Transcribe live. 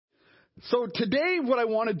So today what I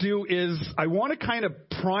want to do is I want to kind of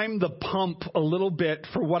prime the pump a little bit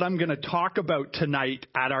for what I'm going to talk about tonight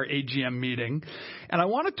at our AGM meeting. And I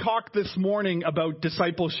want to talk this morning about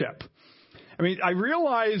discipleship. I mean, I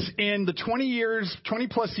realize in the 20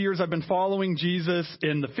 plus years I've been following Jesus,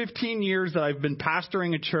 in the 15 years that I've been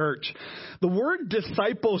pastoring a church, the word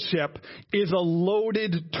discipleship is a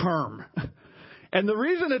loaded term. And the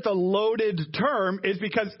reason it's a loaded term is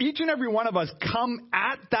because each and every one of us come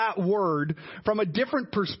at that word from a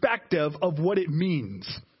different perspective of what it means.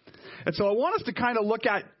 And so I want us to kind of look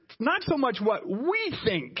at not so much what we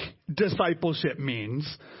think discipleship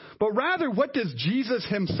means, but rather what does Jesus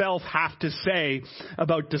himself have to say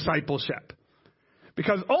about discipleship?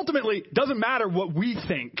 Because ultimately, it doesn't matter what we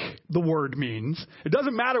think the word means. It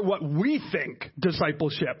doesn't matter what we think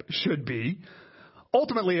discipleship should be.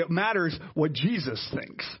 Ultimately, it matters what Jesus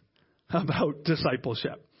thinks about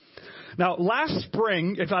discipleship. Now, last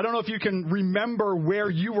spring, I don't know if you can remember where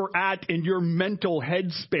you were at in your mental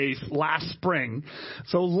headspace last spring.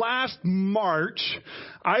 So last March,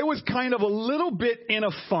 I was kind of a little bit in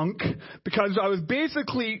a funk because I was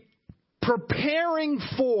basically preparing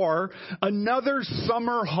for another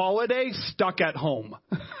summer holiday stuck at home.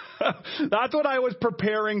 That's what I was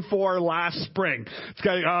preparing for last spring. It's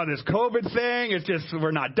got this COVID thing. It's just,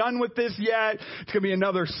 we're not done with this yet. It's going to be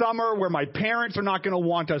another summer where my parents are not going to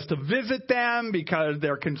want us to visit them because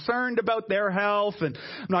they're concerned about their health. And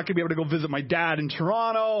I'm not going to be able to go visit my dad in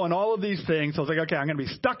Toronto and all of these things. So I was like, okay, I'm going to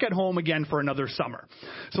be stuck at home again for another summer.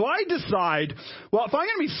 So I decide, well, if I'm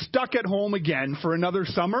going to be stuck at home again for another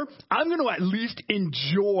summer, I'm going to at least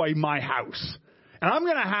enjoy my house. And I'm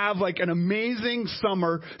going to have like an amazing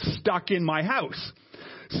summer stuck in my house.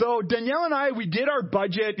 So Danielle and I, we did our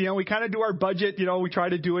budget. We kind of do our budget. We try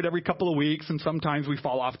to do it every couple of weeks. And sometimes we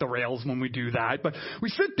fall off the rails when we do that. But we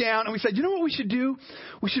sit down and we said, you know what we should do?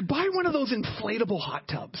 We should buy one of those inflatable hot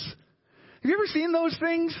tubs. Have you ever seen those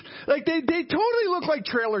things? Like they totally look like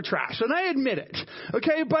trailer trash, and I admit it.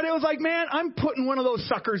 Okay, but it was like, man, I'm putting one of those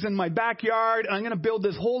suckers in my backyard, and I'm going to build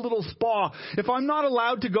this whole little spa. If I'm not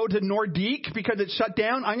allowed to go to Nordique because it's shut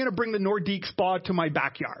down, I'm going to bring the Nordique spa to my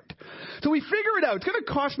backyard. So we figure it out. It's going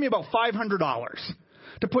to cost me about $500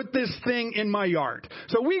 to put this thing in my yard.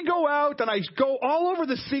 So we go out and I go all over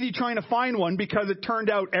the city trying to find one because it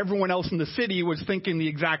turned out everyone else in the city was thinking the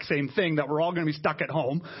exact same thing, that we're all going to be stuck at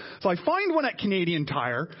home. So I find one at Canadian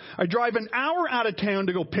Tire. I drive an hour out of town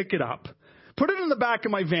to go pick it up, put it in the back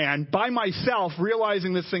of my van by myself,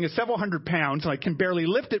 realizing this thing is several hundred pounds and I can barely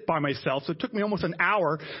lift it by myself. So it took me almost an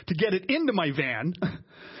hour to get it into my van.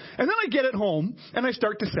 And then I get it home and I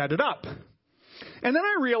start to set it up. And then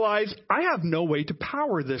I realize I have no way to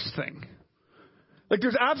power this thing. Like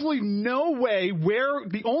there's absolutely no way where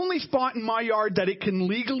the only spot in my yard that it can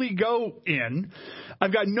legally go in,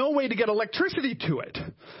 I've got no way to get electricity to it.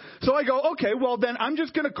 So I go, okay, well then I'm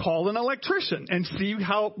just going to call an electrician and see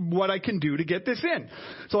what I can do to get this in.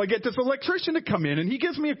 So I get this electrician to come in and he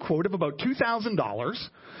gives me a quote of about $2,000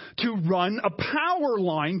 to run a power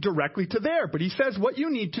line directly to there. But he says what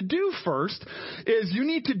you need to do first is you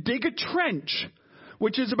need to dig a trench,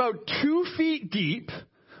 which is about 2 feet deep,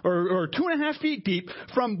 or 2.5 feet deep,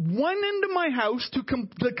 from one end of my house to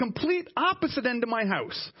the complete opposite end of my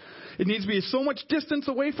house. It needs to be so much distance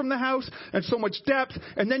away from the house and so much depth,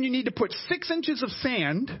 and then you need to put 6 inches of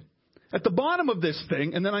sand at the bottom of this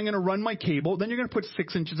thing, and then I'm going to run my cable. Then you're going to put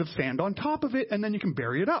 6 inches of sand on top of it, and then you can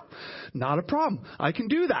bury it up. Not a problem. I can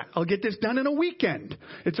do that. I'll get this done in a weekend.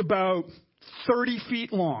 It's about 30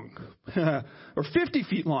 feet long, or 50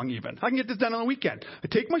 feet long even. I can get this done on a weekend. I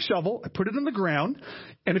take my shovel, I put it in the ground,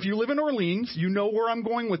 and if you live in Orleans, you know where I'm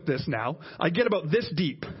going with this now. I get about this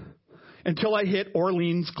deep until I hit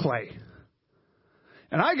Orleans clay.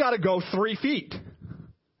 And I got to go 3 feet.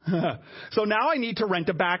 So now I need to rent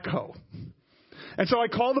a backhoe. And so I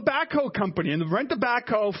call the backhoe company, and the rent the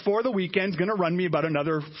backhoe for the weekend is going to run me about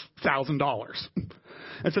another $1,000.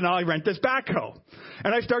 And so now I rent this backhoe,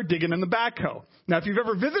 and I start digging in the backhoe. Now, if you've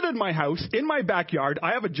ever visited my house, in my backyard,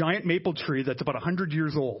 I have a giant maple tree that's about 100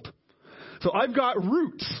 years old. So I've got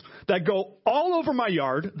roots that go all over my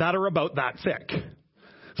yard that are about that thick.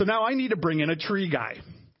 So now I need to bring in a tree guy.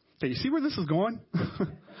 Okay, you see where this is going?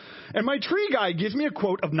 And my tree guy gives me a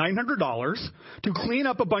quote of $900 to clean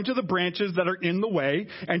up a bunch of the branches that are in the way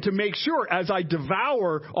and to make sure as I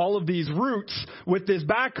devour all of these roots with this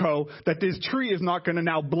backhoe that this tree is not going to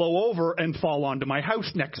now blow over and fall onto my house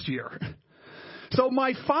next year. So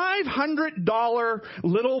my $500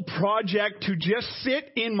 little project to just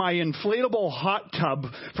sit in my inflatable hot tub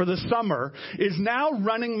for the summer is now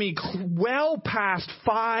running me well past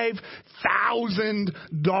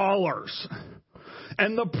 $5,000.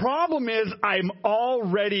 And the problem is I'm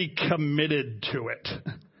already committed to it.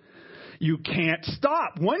 You can't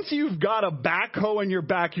stop. Once you've got a backhoe in your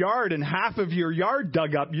backyard and half of your yard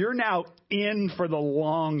dug up, you're now in for the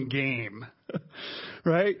long game.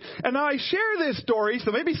 Right? And now I share this story,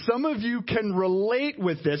 so maybe some of you can relate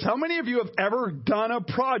with this. How many of you have ever done a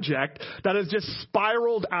project that has just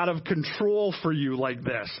spiraled out of control for you like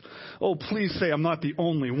this? Oh, please say I'm not the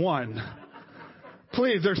only one.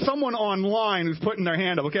 Please, there's someone online who's putting their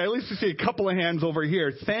hand up. Okay, at least you see a couple of hands over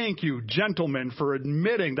here. Thank you, gentlemen, for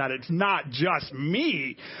admitting that it's not just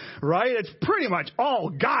me, right? It's pretty much all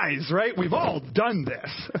guys, right? We've all done this.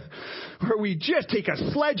 Where we just take a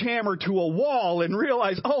sledgehammer to a wall and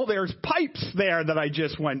realize, oh, there's pipes there that I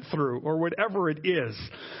just went through, or whatever it is.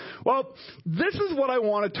 Well, this is what I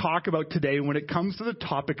want to talk about today when it comes to the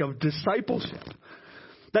topic of discipleship.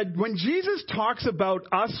 That when Jesus talks about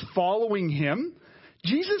us following him,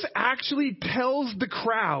 Jesus actually tells the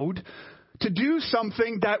crowd to do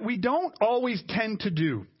something that we don't always tend to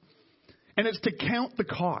do. And it's to count the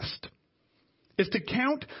cost. It's to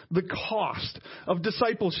count the cost of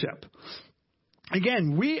discipleship.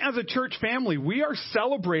 Again, we as a church family, we are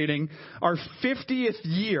celebrating our 50th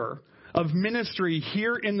year of ministry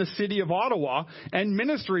here in the city of Ottawa, and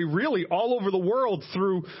ministry really all over the world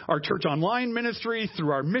through our church online ministry,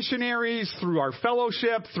 through our missionaries, through our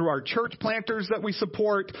fellowship, through our church planters that we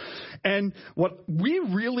support. And what we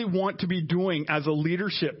really want to be doing as a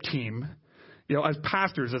leadership team, you know, as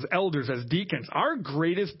pastors, as elders, as deacons, our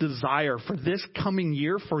greatest desire for this coming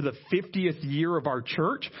year, for the 50th year of our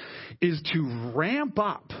church, is to ramp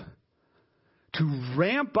up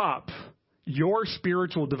your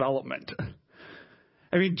spiritual development.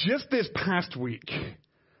 I mean, just this past week,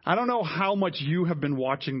 I don't know how much you have been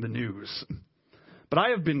watching the news, but I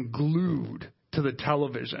have been glued to the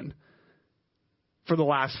television for the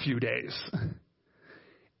last few days.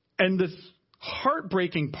 And the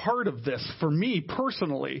heartbreaking part of this for me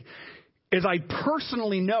personally is I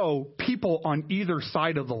personally know people on either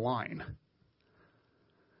side of the line.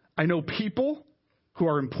 I know people who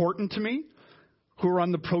are important to me who are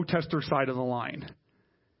on the protester side of the line.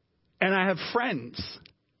 And I have friends,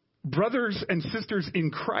 brothers and sisters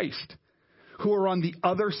in Christ, who are on the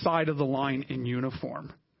other side of the line in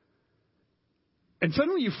uniform. And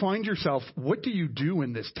suddenly you find yourself, what do you do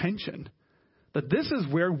in this tension? That this is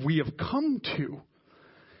where we have come to.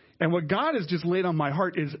 And what God has just laid on my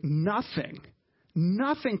heart is nothing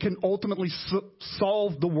can ultimately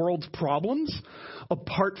solve the world's problems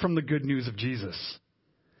apart from the good news of Jesus.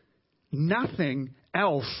 Nothing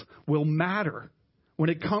else will matter when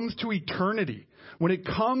it comes to eternity, when it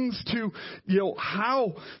comes to,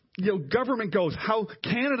 how, government goes, how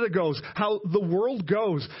Canada goes, how the world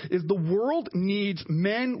goes, is the world needs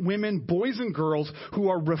men, women, boys and girls who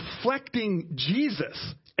are reflecting Jesus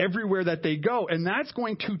everywhere that they go. And that's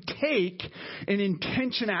going to take an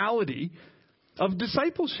intentionality of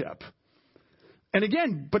discipleship. And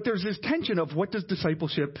again, but there's this tension of what does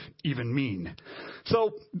discipleship even mean?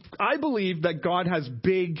 So I believe that God has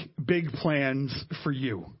big plans for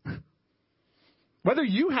you. Whether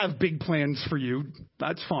you have big plans for you,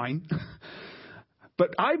 that's fine.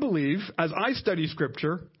 But I believe, as I study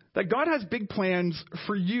Scripture, that God has big plans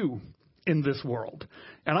for you in this world.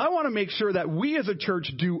 And I want to make sure that we as a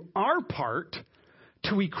church do our part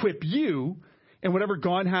to equip you in whatever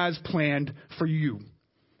God has planned for you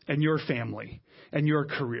and your family and your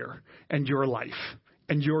career, and your life,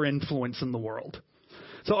 and your influence in the world.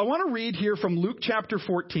 So I want to read here from Luke chapter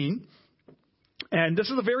 14. And this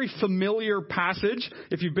is a very familiar passage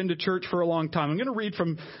if you've been to church for a long time. I'm going to read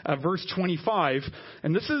from verse 25.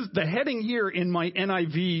 And this is the heading here in my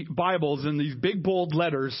NIV Bibles in these big bold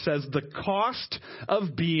letters says, the cost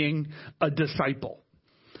of being a disciple.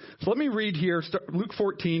 So let me read here, Luke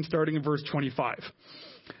 14, starting in verse 25.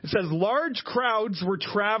 It says, large crowds were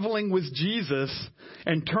traveling with Jesus,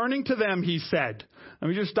 and turning to them, he said, let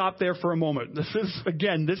me just stop there for a moment. This is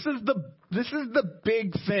the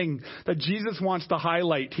big thing that Jesus wants to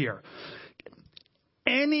highlight here.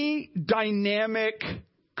 Any dynamic,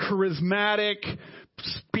 charismatic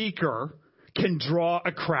speaker can draw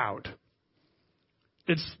a crowd.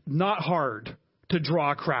 It's not hard to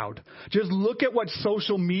draw a crowd. Just look at what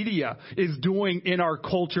social media is doing in our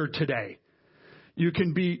culture today. You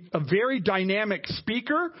can be a very dynamic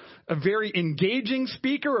speaker, a very engaging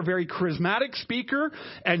speaker, a very charismatic speaker,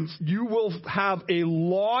 and you will have a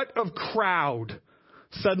lot of crowd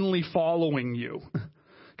suddenly following you.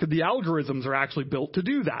 Because the algorithms are actually built to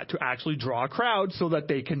do that, to actually draw a crowd so that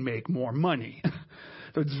they can make more money.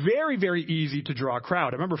 So it's very, very easy to draw a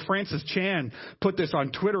crowd. I remember Francis Chan put this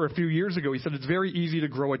on Twitter a few years ago. He said it's very easy to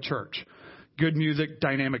grow a church. good music,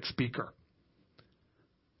 dynamic speaker.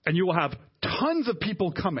 And you will have tons of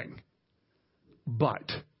people coming. But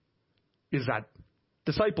is that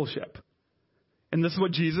discipleship? And this is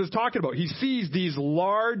what Jesus is talking about. He sees these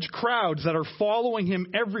large crowds that are following him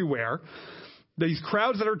everywhere. These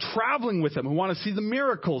crowds that are traveling with him, who want to see the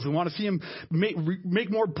miracles, who want to see him make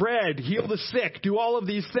more bread, heal the sick, do all of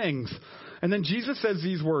these things. And then Jesus says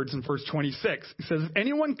these words in verse 26. He says, if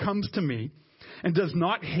anyone comes to me and does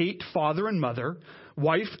not hate father and mother,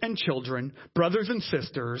 wife and children, brothers and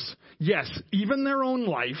sisters, yes, even their own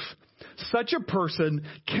life, such a person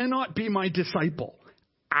cannot be my disciple.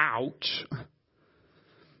 Ouch.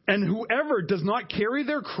 And whoever does not carry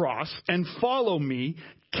their cross and follow me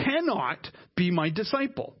cannot be my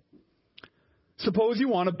disciple. Suppose you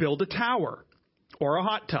want to build a tower or a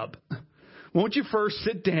hot tub. Won't you first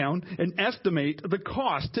sit down and estimate the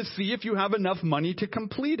cost to see if you have enough money to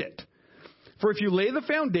complete it? For if you lay the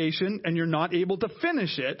foundation and you're not able to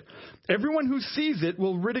finish it, everyone who sees it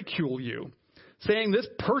will ridicule you, saying this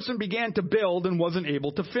person began to build and wasn't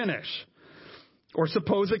able to finish. Or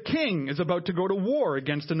suppose a king is about to go to war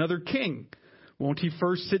against another king. Won't he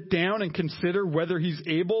first sit down and consider whether he's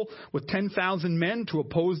able with 10,000 men to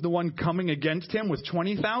oppose the one coming against him with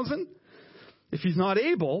 20,000? If he's not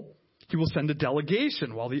able, he will send a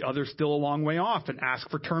delegation while the other's still a long way off and ask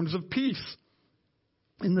for terms of peace.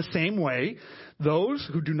 In the same way, those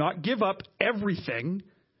who do not give up everything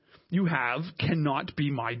you have cannot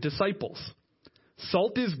be my disciples.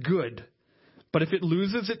 Salt is good, but if it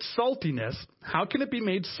loses its saltiness, how can it be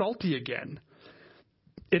made salty again?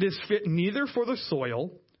 It is fit neither for the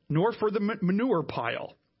soil nor for the manure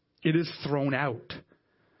pile. It is thrown out.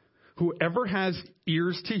 Whoever has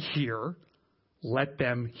ears to hear, let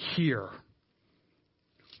them hear.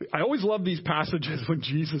 I always love these passages when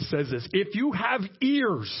Jesus says this. If you have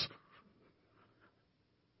ears,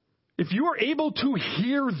 if you are able to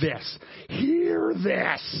hear this, hear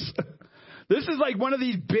this. This is like one of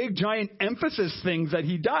these big, giant emphasis things that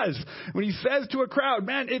he does when he says to a crowd,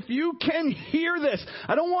 man, if you can hear this,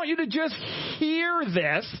 I don't want you to just hear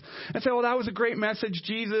this and say, well, that was a great message,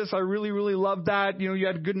 Jesus. I really, really loved that. You know, you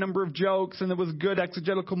had a good number of jokes and there was good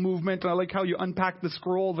exegetical movement. And I like how you unpacked the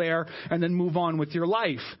scroll there and then move on with your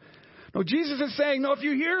life. No, Jesus is saying, no, if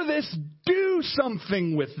you hear this, do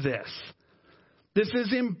something with this. This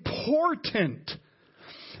is important.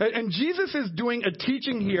 And Jesus is doing a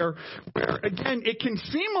teaching here where, again, it can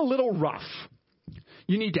seem a little rough.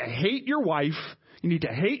 You need to hate your wife. You need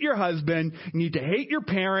to hate your husband. You need to hate your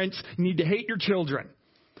parents. You need to hate your children.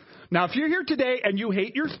 Now, if you're here today and you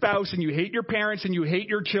hate your spouse and you hate your parents and you hate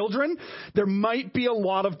your children, there might be a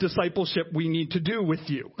lot of discipleship we need to do with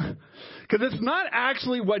you. Because it's not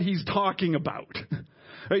actually what he's talking about.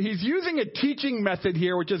 He's using a teaching method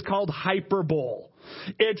here which is called hyperbole.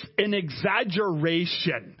 It's an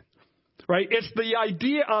exaggeration, right? It's the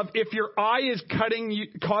idea of if your eye is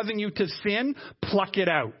causing you to sin, pluck it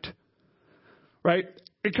out, right?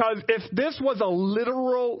 Because if this was a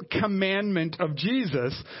literal commandment of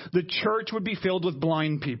Jesus, the church would be filled with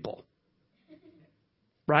blind people,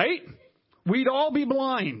 right? We'd all be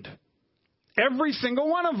blind. Every single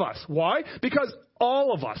one of us. Why? Because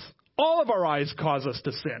all of our eyes cause us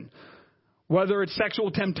to sin. Whether it's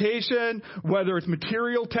sexual temptation, whether it's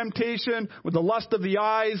material temptation, with the lust of the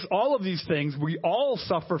eyes, all of these things, we all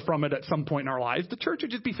suffer from it at some point in our lives. The church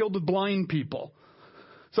would just be filled with blind people.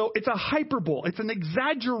 So it's a hyperbole. It's an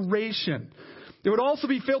exaggeration.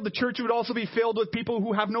 The church would also be filled with people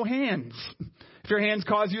who have no hands. If your hands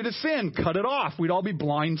cause you to sin, cut it off. We'd all be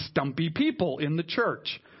blind, stumpy people in the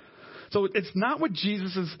church. So it's not what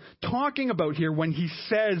Jesus is talking about here when he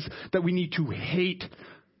says that we need to hate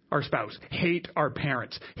our spouse, hate our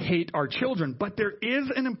parents, hate our children. But there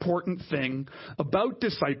is an important thing about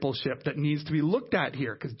discipleship that needs to be looked at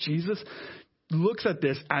here, because Jesus looks at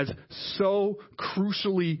this as so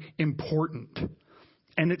crucially important.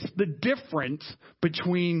 And it's the difference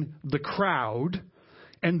between the crowd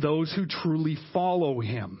and those who truly follow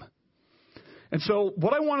him. And so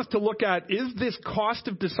what I want us to look at is this cost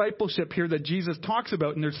of discipleship here that Jesus talks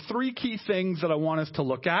about. And there's three key things that I want us to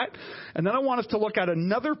look at. And then I want us to look at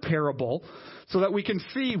another parable so that we can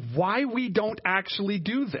see why we don't actually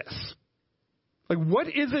do this. Like, what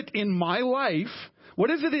is it in my life?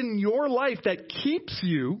 What is it in your life that keeps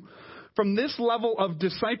you from this level of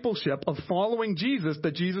discipleship, of following Jesus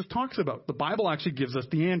that Jesus talks about? The Bible actually gives us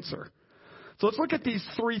the answer. So let's look at these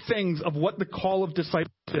three things of what the call of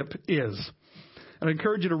discipleship is. And I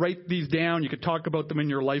encourage you to write these down. You could talk about them in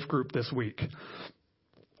your life group this week.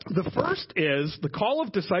 The first is the call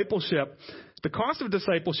of discipleship. The cost of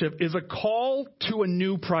discipleship is a call to a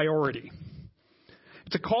new priority.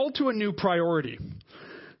 It's a call to a new priority.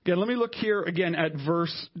 Again, let me look here again at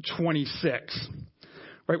verse 26,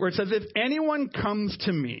 right, where it says, if anyone comes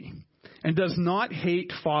to me and does not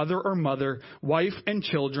hate father or mother, wife and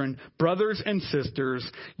children, brothers and sisters,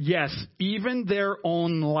 yes, even their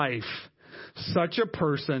own life, such a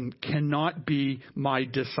person cannot be my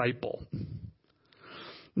disciple.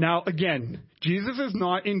 Now, again, Jesus is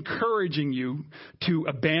not encouraging you to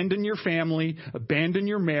abandon your family, abandon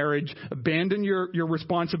your marriage, abandon your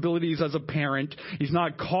responsibilities as a parent. He's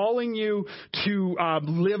not calling you to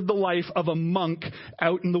live the life of a monk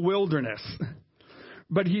out in the wilderness.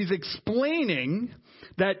 But he's explaining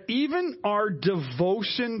that even our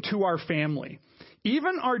devotion to our family,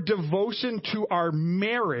 even our devotion to our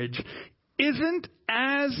marriage isn't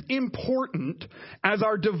as important as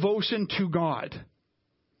our devotion to God.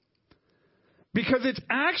 Because it's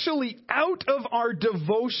actually out of our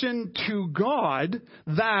devotion to God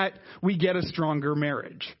that we get a stronger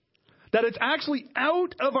marriage. That it's actually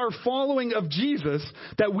out of our following of Jesus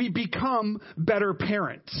that we become better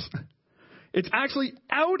parents. It's actually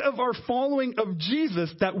out of our following of Jesus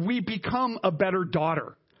that we become a better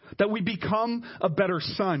daughter. That we become a better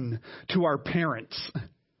son to our parents.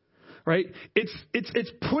 Right?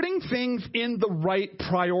 It's putting things in the right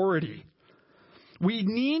priority. We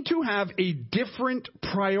need to have a different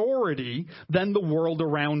priority than the world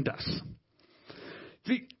around us.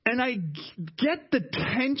 See, and I get the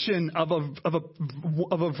tension of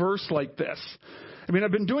a verse like this. I mean,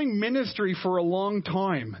 I've been doing ministry for a long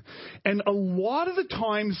time. And a lot of the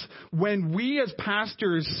times when we as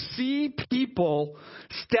pastors see people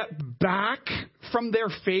step back from their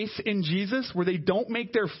faith in Jesus, where they don't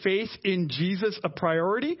make their faith in Jesus a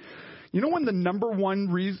priority, you know when the number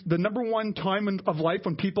one time of life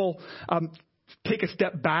when people take a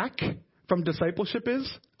step back from discipleship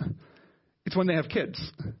is? It's when they have kids.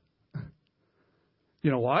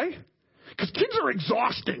 You know why? Because kids are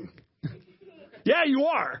exhausting. Yeah, you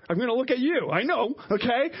are. I'm going to look at you. I know.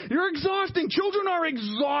 Okay? You're exhausting. Children are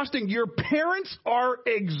exhausting. Your parents are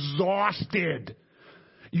exhausted.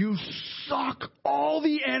 You suck all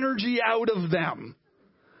the energy out of them.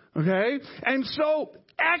 Okay? And so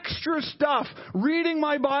extra stuff, reading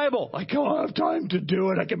my Bible. I don't have time to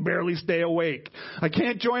do it. I can barely stay awake. I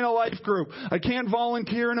can't join a life group. I can't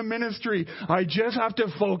volunteer in a ministry. I just have to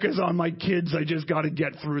focus on my kids. I just got to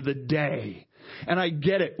get through the day. And I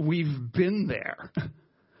get it. We've been there.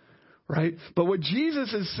 Right? But what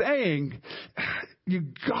Jesus is saying, you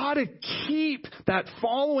got to keep that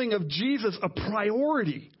following of Jesus a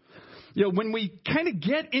priority. You know, when we kind of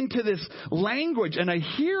get into this language, and I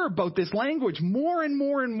hear about this language more and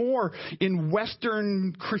more and more in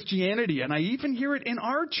Western Christianity, and I even hear it in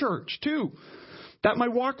our church too, that my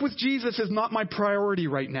walk with Jesus is not my priority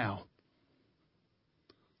right now.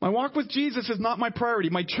 My walk with Jesus is not my priority.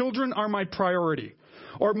 My children are my priority.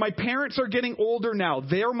 Or my parents are getting older now.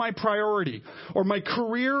 They're my priority. Or my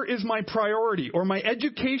career is my priority. Or my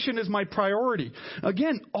education is my priority.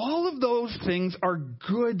 Again, all of those things are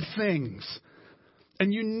good things.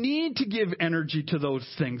 And you need to give energy to those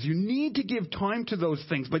things. You need to give time to those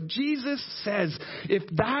things. But Jesus says, if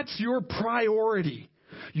that's your priority,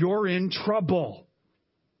 you're in trouble.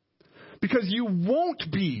 Because you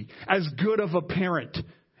won't be as good of a parent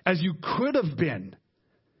as you could have been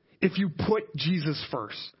if you put Jesus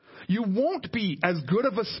first. You won't be as good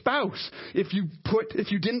of a spouse if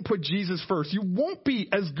you didn't put Jesus first. You won't be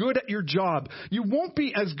as good at your job. You won't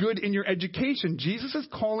be as good in your education. Jesus is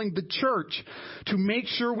calling the church to make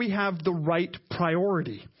sure we have the right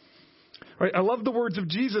priority. Right? I love the words of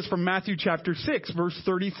Jesus from Matthew chapter 6, verse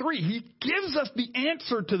 33. He gives us the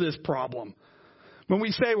answer to this problem. When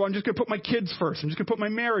we say, well, I'm just going to put my kids first. I'm just going to put my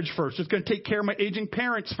marriage first. Just going to take care of my aging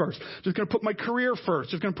parents first. Just going to put my career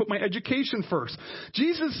first. Just going to put my education first.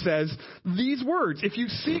 Jesus says these words. If you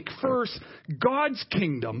seek first God's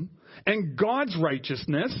kingdom and God's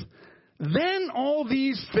righteousness, then all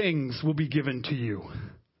these things will be given to you.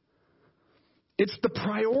 It's the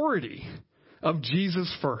priority of Jesus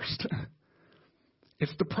first.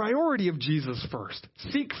 It's the priority of Jesus first.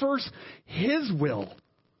 Seek first His will,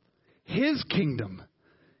 His kingdom,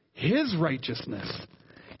 His righteousness.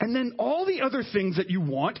 And then all the other things that you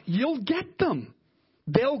want, you'll get them.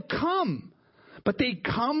 They'll come. But they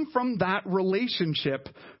come from that relationship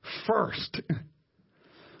first.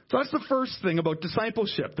 So that's the first thing about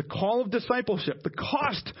discipleship. The call of discipleship, the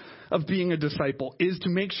cost of being a disciple is to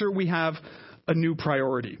make sure we have a new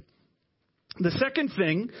priority. The second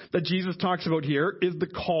thing that Jesus talks about here is the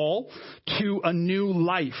call to a new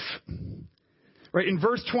life. Right, in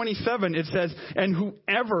verse 27, it says, and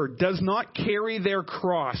whoever does not carry their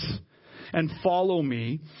cross and follow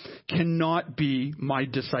me cannot be my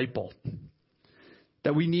disciple.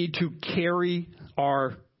 That we need to carry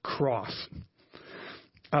our cross.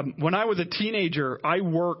 When I was a teenager, I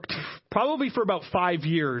worked probably for about 5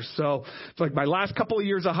 years. So it's like my last couple of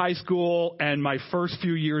years of high school and my first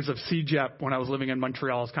few years of CEGEP when I was living in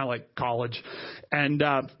Montreal. It's kind of like college. And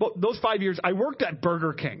those 5 years, I worked at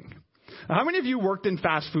Burger King. How many of you worked in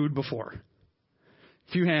fast food before?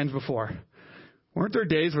 A few hands before. Weren't there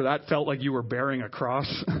days where that felt like you were bearing a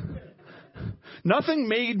cross? Nothing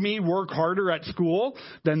made me work harder at school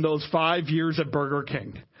than those 5 years at Burger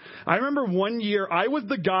King. I remember one year I was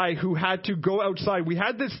the guy who had to go outside. We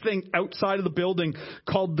had this thing outside of the building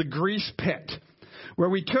called the grease pit, where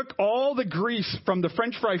we took all the grease from the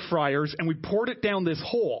French fry fryers and we poured it down this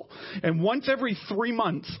hole. And once every 3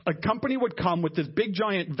 months, a company would come with this big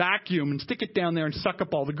giant vacuum and stick it down there and suck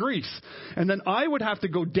up all the grease. And then I would have to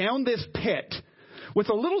go down this pit with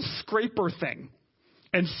a little scraper thing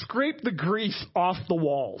and scrape the grease off the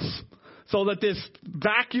walls so that this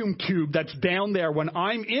vacuum tube that's down there when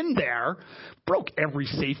I'm in there broke every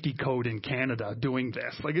safety code in Canada doing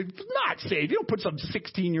this. Like, it's not safe. You don't put some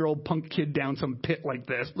 16-year-old punk kid down some pit like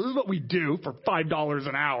this. This is what we do for $5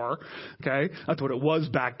 an hour. Okay? That's what it was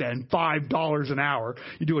back then, $5 an hour.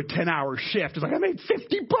 You do a 10-hour shift. It's like, I made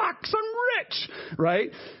 $50. I'm rich.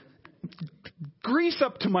 Right? Grease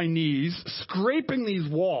up to my knees, scraping these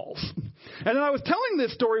walls. And then I was telling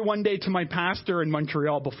this story one day to my pastor in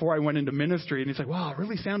Montreal before I went into ministry. And he's like, wow, it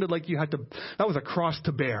really sounded like that was a cross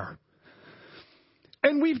to bear.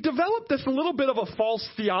 And we've developed this a little bit of a false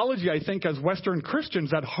theology, I think, as Western Christians,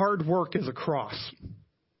 that hard work is a cross.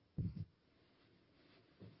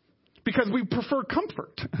 Because we prefer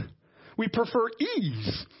comfort. We prefer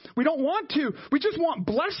ease. We just want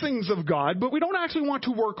blessings of God, but we don't actually want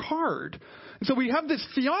to work hard. And so we have this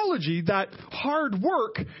theology that hard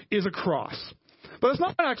work is a cross. But that's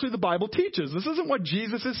not what actually the Bible teaches. This isn't what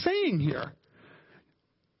Jesus is saying here.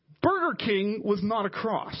 Burger King was not a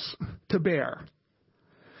cross to bear.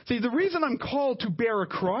 See, the reason I'm called to bear a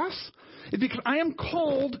cross is because I am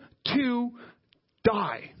called to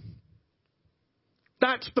die.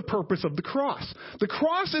 That's the purpose of the cross. The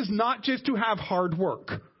cross is not just to have hard work.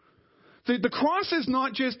 The cross is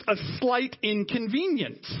not just a slight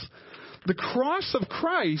inconvenience. The cross of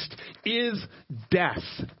Christ is death.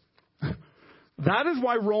 That is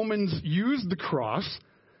why Romans used the cross. It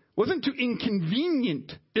wasn't to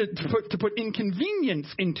put inconvenience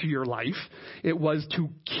into your life. It was to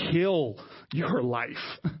kill your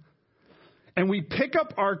life. And we pick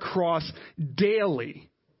up our cross daily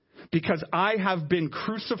because I have been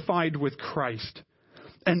crucified with Christ.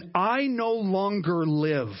 And I no longer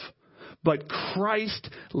live, but Christ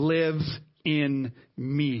lives in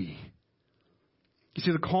me. You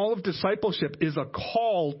see, the call of discipleship is a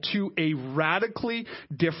call to a radically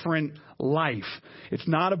different life. It's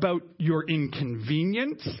not about your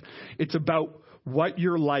inconvenience. It's about what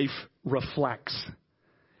your life reflects.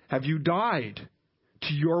 Have you died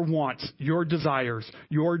to your wants, your desires,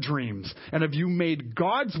 your dreams? And have you made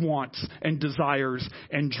God's wants and desires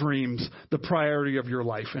and dreams the priority of your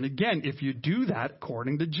life? And again, if you do that,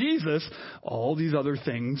 according to Jesus, all these other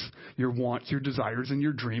things, your wants, your desires, and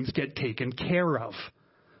your dreams get taken care of.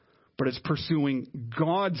 But it's pursuing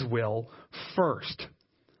God's will first.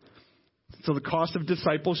 So the cost of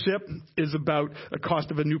discipleship is about a cost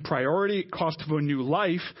of a new priority, cost of a new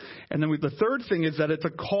life. And then the third thing is that it's a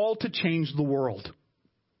call to change the world.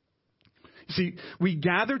 See, we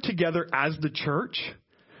gather together as the church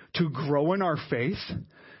to grow in our faith,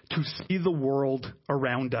 to see the world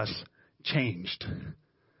around us changed,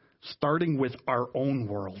 starting with our own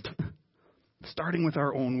world. Starting with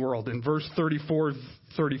our own world. In verse 34,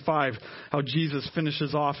 35, how Jesus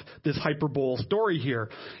finishes off this hyperbole story here.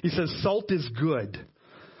 He says, salt is good,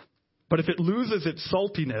 but if it loses its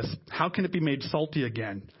saltiness, how can it be made salty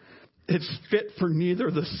again? It's fit for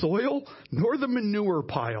neither the soil nor the manure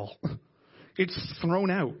pile. It's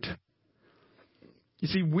thrown out. You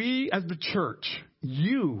see, we as the church,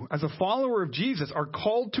 you as a follower of Jesus, are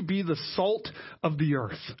called to be the salt of the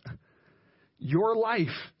earth. Your life,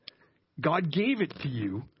 God gave it to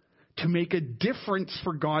you to make a difference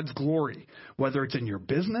for God's glory, whether it's in your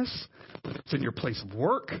business, whether it's in your place of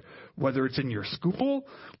work, whether it's in your school,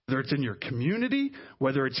 whether it's in your community,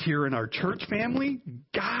 whether it's here in our church family.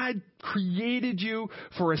 God created you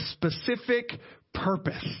for a specific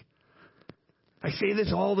purpose. I say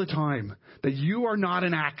this all the time, that you are not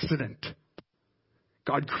an accident.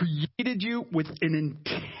 God created you with an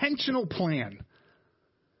intentional plan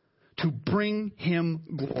to bring him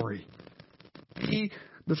glory. Be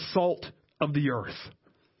the salt of the earth.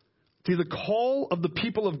 See, the call of the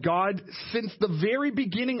people of God since the very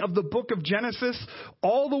beginning of the book of Genesis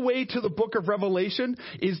all the way to the book of Revelation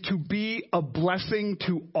is to be a blessing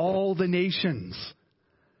to all the nations.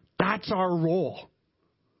 That's our role.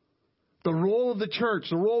 The role of the church,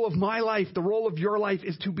 the role of my life, the role of your life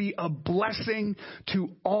is to be a blessing to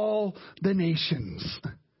all the nations.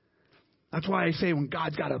 That's why I say when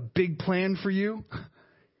God's got a big plan for you,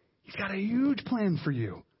 He's got a huge plan for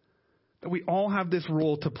you. That we all have this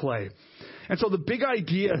role to play. And so the big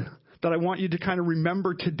idea that I want you to kind of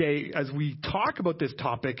remember today as we talk about this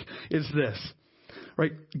topic is this,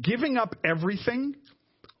 right? Giving up everything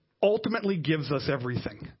ultimately gives us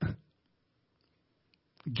everything.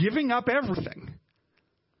 Giving up everything.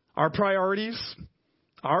 Our priorities,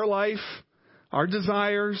 our life, our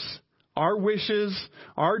desires, our wishes,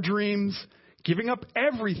 our dreams, giving up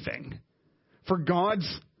everything for God's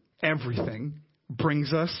everything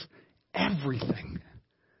brings us everything.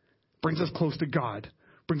 Brings us close to God.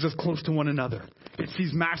 Brings us close to one another. It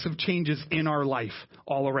sees massive changes in our life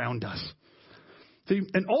all around us. See,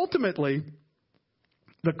 and ultimately,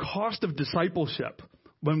 the cost of discipleship,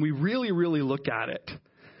 when we really, really look at it,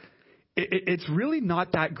 it's really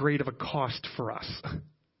not that great of a cost for us.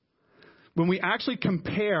 When we actually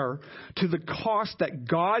compare to the cost that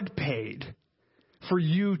God paid for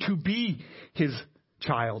you to be His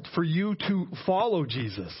child, for you to follow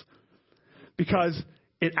Jesus. Because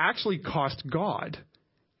it actually cost God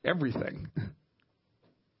everything.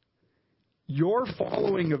 Your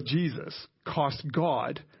following of Jesus cost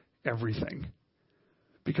God everything.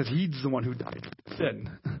 Because He's the one who died for sin.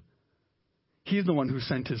 He's the one who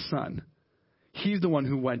sent His Son. He's the one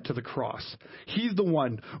who went to the cross. He's the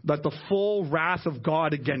one that the full wrath of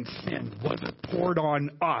God against sin wasn't poured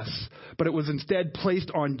on us, but it was instead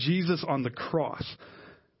placed on Jesus on the cross.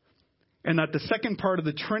 And that the second part of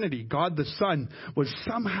the Trinity, God the Son, was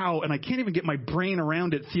somehow, and I can't even get my brain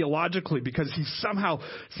around it theologically, because He's somehow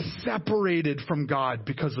separated from God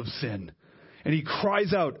because of sin. And He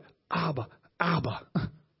cries out, Abba, Abba.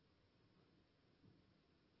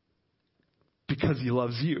 Because He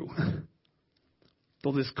loves you.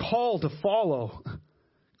 So this call to follow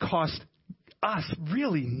cost us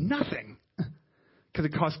really nothing. Because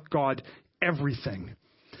it cost God everything.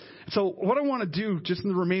 So what I want to do just in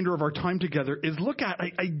the remainder of our time together is look at,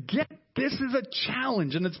 I get this is a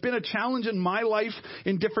challenge, and it's been a challenge in my life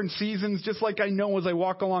in different seasons, just like I know as I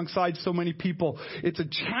walk alongside so many people. It's a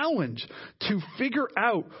challenge to figure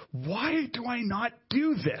out, why do I not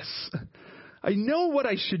do this? I know what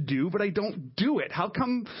I should do, but I don't do it. How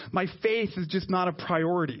come my faith is just not a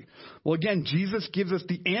priority? Well, again, Jesus gives us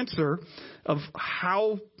the answer of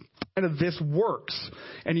how kind of this works.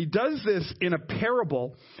 And He does this in a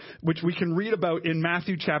parable, which we can read about in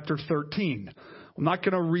Matthew chapter 13. I'm not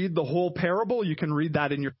going to read the whole parable. You can read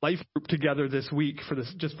that in your life group together this week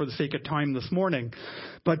just for the sake of time this morning.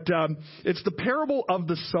 But it's the parable of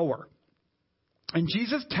the sower. And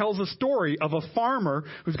Jesus tells a story of a farmer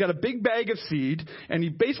who's got a big bag of seed, and he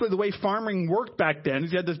basically, the way farming worked back then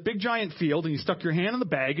is you had this big giant field, and you stuck your hand in the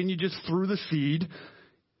bag, and you just threw the seed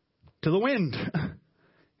to the wind.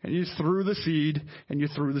 And you threw the seed, and you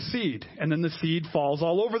threw the seed. And then the seed falls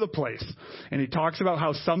all over the place. And he talks about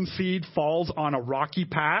how some seed falls on a rocky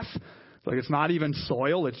path. Like it's not even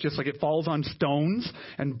soil. It's just like it falls on stones,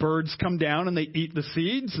 and birds come down and they eat the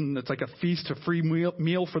seeds, and it's like a feast, a free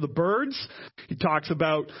meal for the birds. He talks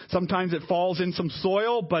about sometimes it falls in some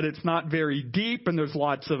soil, but it's not very deep, and there's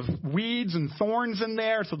lots of weeds and thorns in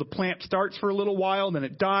there, so the plant starts for a little while, and then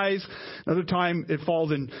it dies. Another time it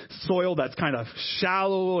falls in soil that's kind of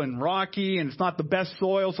shallow and rocky, and it's not the best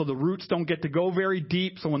soil, so the roots don't get to go very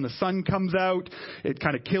deep, so when the sun comes out, it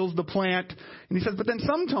kind of kills the plant. And he says, but then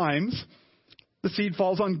sometimes the seed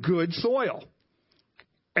falls on good soil.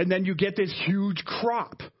 And then you get this huge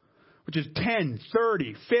crop, which is 10,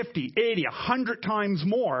 30, 50, 80, 100 times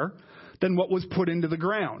more than what was put into the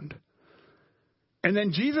ground. And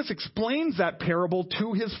then Jesus explains that parable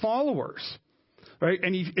to His followers, right?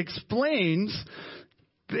 And He explains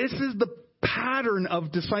this is the pattern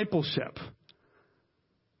of discipleship.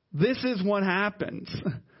 This is what happens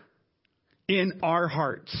in our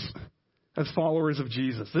hearts as followers of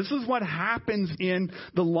Jesus. This is what happens in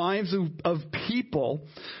the lives of people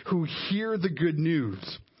who hear the good news,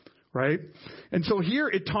 right? And so here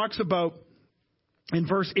it talks about, in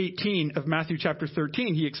verse 18 of Matthew chapter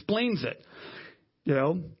 13, He explains it.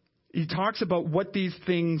 He talks about what these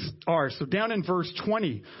things are. So down in verse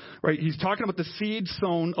 20, right, He's talking about the seed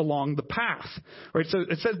sown along the path, right? So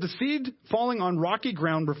it says the seed falling on rocky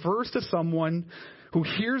ground refers to someone who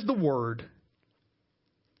hears the word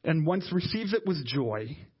and once receives it with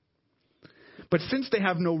joy, But since they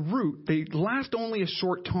have no root, they last only a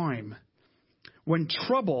short time. When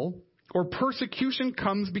trouble or persecution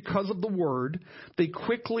comes because of the word, they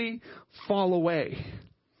quickly fall away.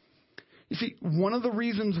 You see, one of the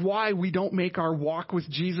reasons why we don't make our walk with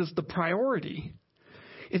Jesus the priority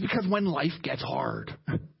is because when life gets hard.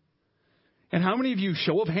 And how many of you,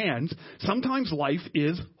 show of hands, sometimes life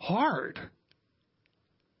is hard?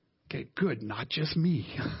 Okay, good, not just me.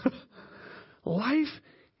 Life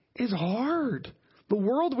is hard. The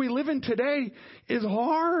world we live in today is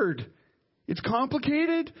hard. It's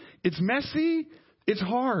complicated. It's messy. It's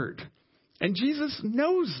hard. And Jesus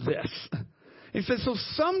knows this. He says, so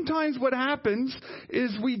sometimes what happens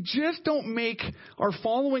is we just don't make our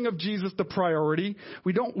following of Jesus the priority.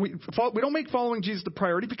 We don't make following Jesus the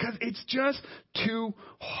priority because it's just too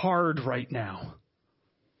hard right now.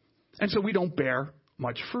 And so we don't bear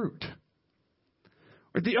much fruit.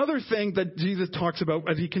 The other thing that Jesus talks about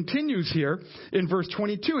as he continues here in verse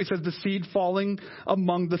 22, he says the seed falling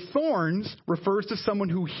among the thorns refers to someone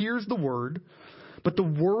who hears the word, but the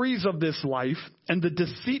worries of this life and the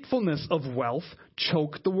deceitfulness of wealth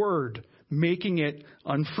choke the word, making it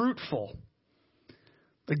unfruitful.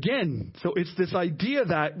 Again, so it's this idea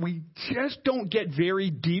that we just don't get very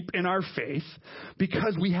deep in our faith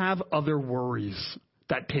because we have other worries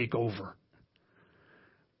that take over.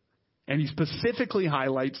 And he specifically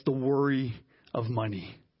highlights the worry of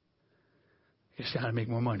money. You just got to make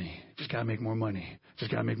more money. Just got to make more money.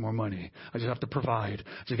 Just got to make more money. I just have to provide.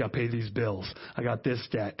 I just got to pay these bills. I got this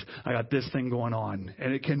debt. I got this thing going on.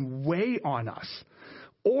 And it can weigh on us.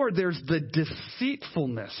 Or there's the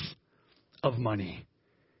deceitfulness of money.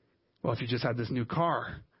 Well, if you just had this new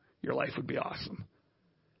car, your life would be awesome.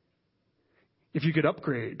 If you could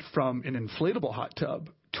upgrade from an inflatable hot tub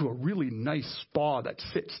to a really nice spa that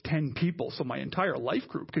fits 10 people so my entire life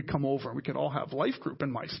group could come over and we could all have life group in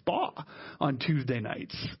my spa on Tuesday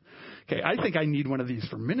nights. Okay, I think I need one of these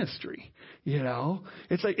for ministry. You know,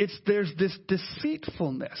 there's this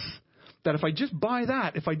deceitfulness that if I just buy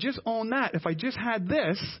that, if I just own that, if I just had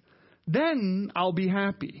this, then I'll be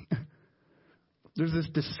happy. There's this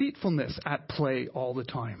deceitfulness at play all the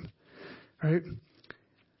time, right?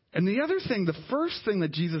 And the other thing, the first thing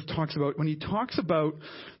that Jesus talks about when he talks about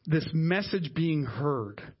this message being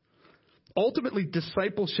heard, ultimately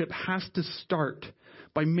discipleship has to start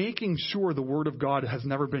by making sure the word of God has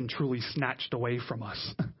never been truly snatched away from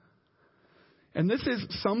us. And this is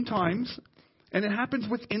sometimes, and it happens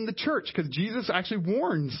within the church, because Jesus actually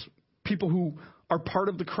warns people who are part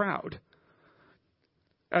of the crowd.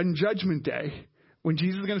 On Judgment Day, when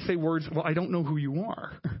Jesus is going to say words, well, I don't know who you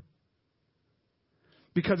are.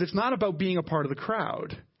 Because it's not about being a part of the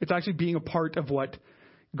crowd. It's actually being a part of what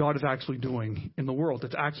God is actually doing in the world.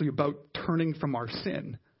 It's actually about turning from our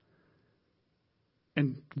sin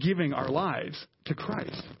and giving our lives to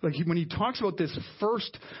Christ. Like when he talks about this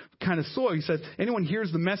first kind of soil, he says, anyone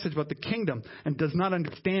hears the message about the kingdom and does not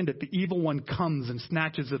understand it, the evil one comes and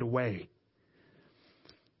snatches it away.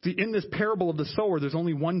 See, in this parable of the sower, there's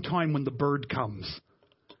only one time when the bird comes.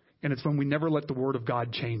 And it's when we never let the word of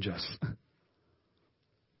God change us.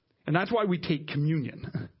 And that's why we take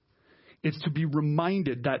communion. It's to be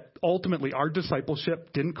reminded that ultimately our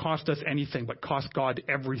discipleship didn't cost us anything, but cost God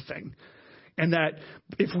everything. And that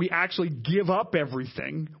if we actually give up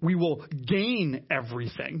everything, we will gain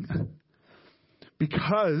everything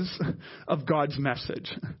because of God's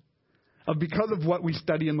message. Because of what we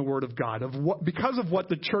study in the Word of God. Because of what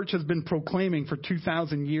the church has been proclaiming for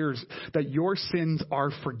 2,000 years, that your sins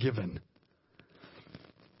are forgiven.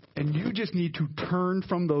 And you just need to turn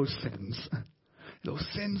from those sins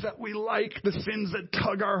that we like, the sins that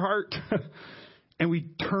tug our heart. And we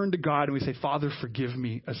turn to God and we say, Father, forgive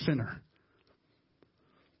me, a sinner.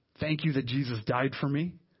 Thank you that Jesus died for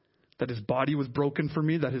me, that his body was broken for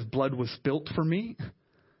me, that his blood was spilt for me.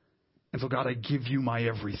 And so, God, I give you my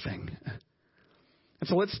everything. And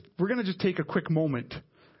so we're going to just take a quick moment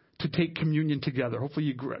to take communion together. Hopefully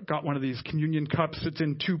you got one of these communion cups. It's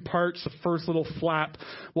in two parts. The first little flap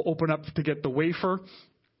will open up to get the wafer.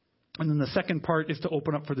 And then the second part is to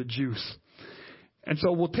open up for the juice. And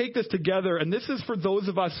so we'll take this together. And this is for those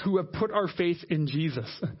of us who have put our faith in Jesus.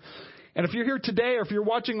 And if you're here today or if you're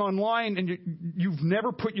watching online and you've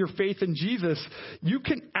never put your faith in Jesus, you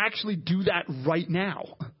can actually do that right now,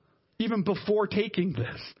 even before taking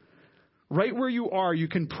this. Right where you are, you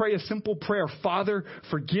can pray a simple prayer. Father,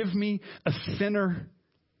 forgive me, a sinner.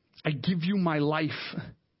 I give you my life.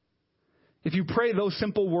 If you pray those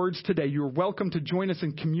simple words today, you're welcome to join us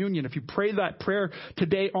in communion. If you pray that prayer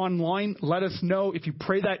today online, let us know. If you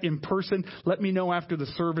pray that in person, let me know after the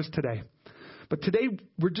service today. But today,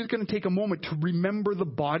 we're just going to take a moment to remember the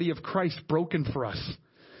body of Christ broken for us.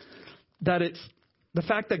 That it's the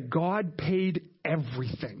fact that God paid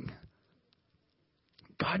everything.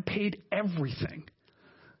 God paid everything.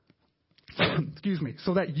 Excuse me.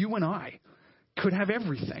 So that you and I could have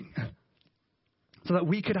everything. So that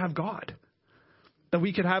we could have God. That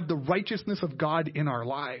we could have the righteousness of God in our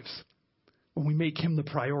lives when we make him the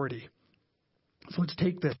priority. So let's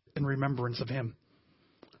take this in remembrance of him.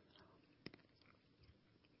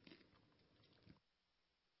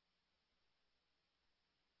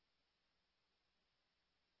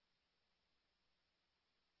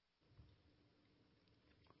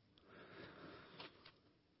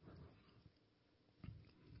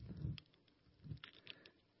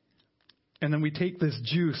 And then we take this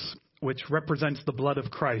juice, which represents the blood of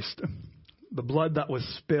Christ, the blood that was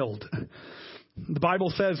spilled. The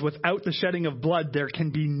Bible says, without the shedding of blood, there can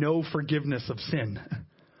be no forgiveness of sin.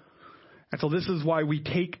 And so this is why we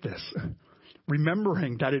take this,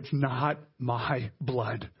 remembering that it's not my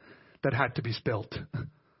blood that had to be spilt.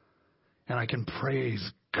 And I can praise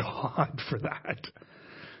God for that.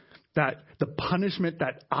 That the punishment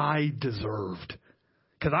that I deserved,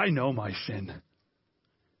 because I know my sin.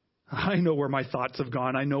 I know where my thoughts have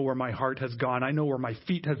gone. I know where my heart has gone. I know where my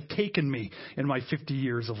feet have taken me in my 50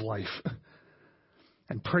 years of life.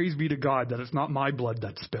 And praise be to God that it's not my blood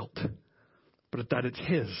that's spilt, but that it's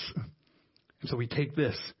his. And so we take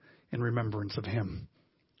this in remembrance of him.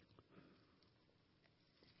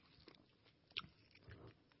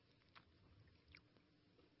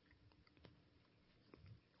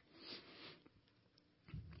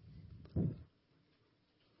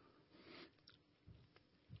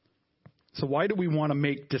 So why do we want to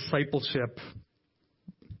make discipleship,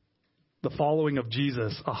 the following of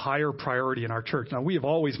Jesus, a higher priority in our church? Now, we have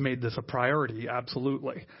always made this a priority,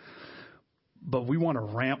 absolutely. But we want to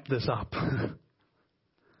ramp this up.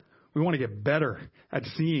 We want to get better at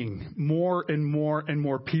seeing more and more and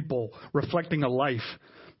more people reflecting a life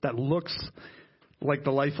that looks like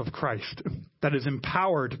the life of Christ, that is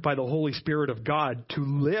empowered by the Holy Spirit of God to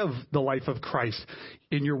live the life of Christ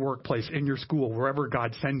in your workplace, in your school, wherever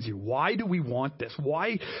God sends you. Why do we want this?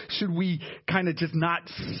 Why should we kind of just not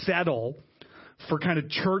settle for kind of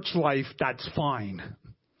church life that's fine?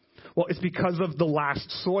 Well, it's because of the last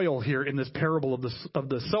soil here in this parable of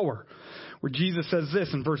the sower, where Jesus says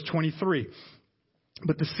this in verse 23.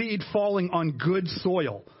 But the seed falling on good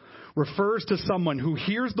soil refers to someone who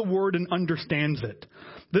hears the word and understands it.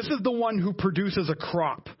 This is the one who produces a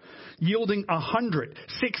crop, yielding 100,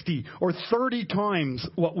 60, or 30 times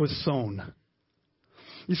what was sown.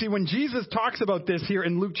 You see, when Jesus talks about this here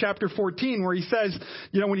in Luke chapter 14, where he says,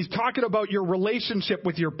 when he's talking about your relationship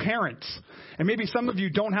with your parents, and maybe some of you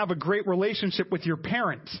don't have a great relationship with your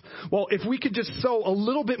parents. Well, if we could just sow a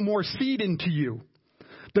little bit more seed into you,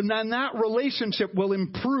 then that relationship will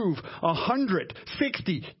improve 100,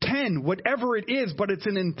 60, 10, whatever it is, but it's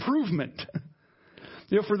an improvement.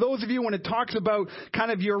 For those of you, when it talks about kind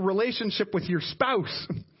of your relationship with your spouse,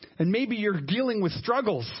 and maybe you're dealing with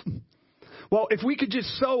struggles, well, if we could just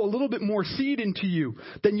sow a little bit more seed into you,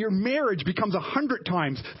 then your marriage becomes 100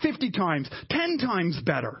 times, 50 times, 10 times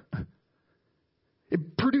better.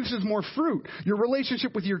 It produces more fruit. Your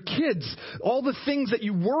relationship with your kids, all the things that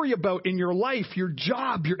you worry about in your life, your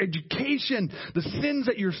job, your education, the sins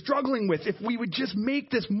that you're struggling with, if we would just make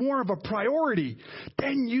this more of a priority,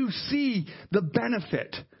 then you see the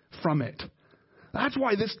benefit from it. That's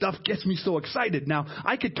why this stuff gets me so excited. Now,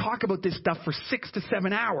 I could talk about this stuff for 6 to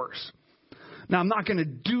 7 hours. Now, I'm not going to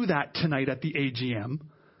do that tonight at the AGM.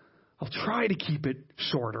 I'll try to keep it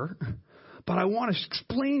shorter. But I want to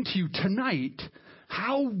explain to you tonight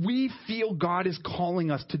how we feel God is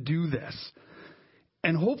calling us to do this.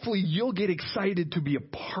 And hopefully you'll get excited to be a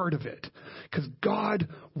part of it. Because God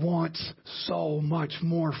wants so much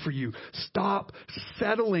more for you. Stop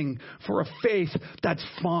settling for a faith that's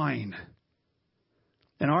fine.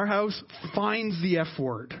 In our house, fine's the F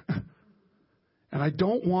word. And I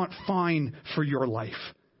don't want fine for your life.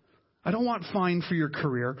 I don't want fine for your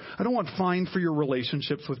career. I don't want fine for your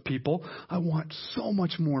relationships with people. I want so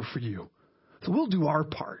much more for you. So we'll do our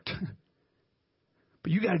part.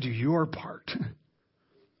 But you got to do your part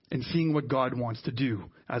in seeing what God wants to do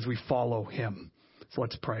as we follow him. So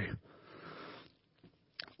let's pray.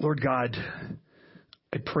 Lord God,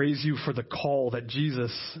 I praise you for the call that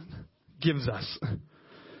Jesus gives us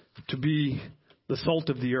to be the salt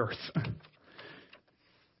of the earth.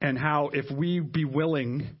 And how if we be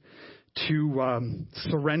willing to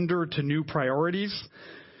surrender to new priorities,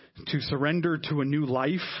 to surrender to a new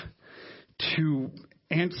life, to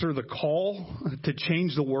answer the call to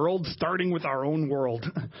change the world, starting with our own world.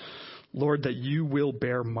 Lord, that you will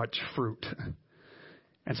bear much fruit.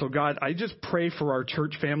 And so, God, I just pray for our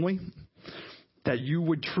church family that you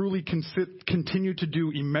would truly continue to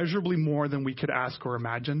do immeasurably more than we could ask or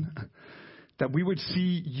imagine, that we would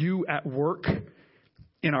see you at work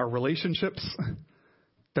in our relationships,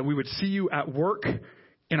 that we would see you at work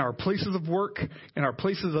in our places of work, in our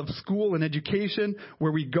places of school and education,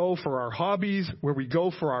 where we go for our hobbies, where we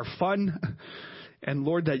go for our fun. And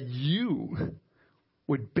Lord, that you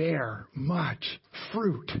would bear much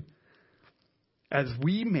fruit as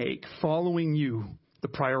we make following you the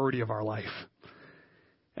priority of our life.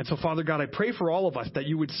 And so, Father God, I pray for all of us that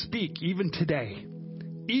you would speak even today.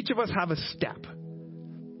 Each of us have a step.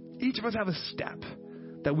 Each of us have a step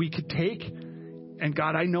that we could take. And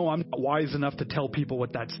God, I know I'm not wise enough to tell people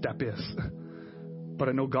what that step is. But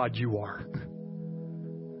I know, God, you are.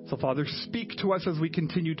 So, Father, speak to us as we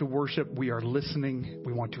continue to worship. We are listening.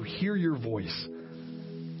 We want to hear your voice.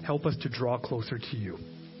 Help us to draw closer to you.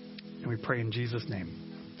 And we pray in Jesus'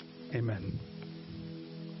 name. Amen.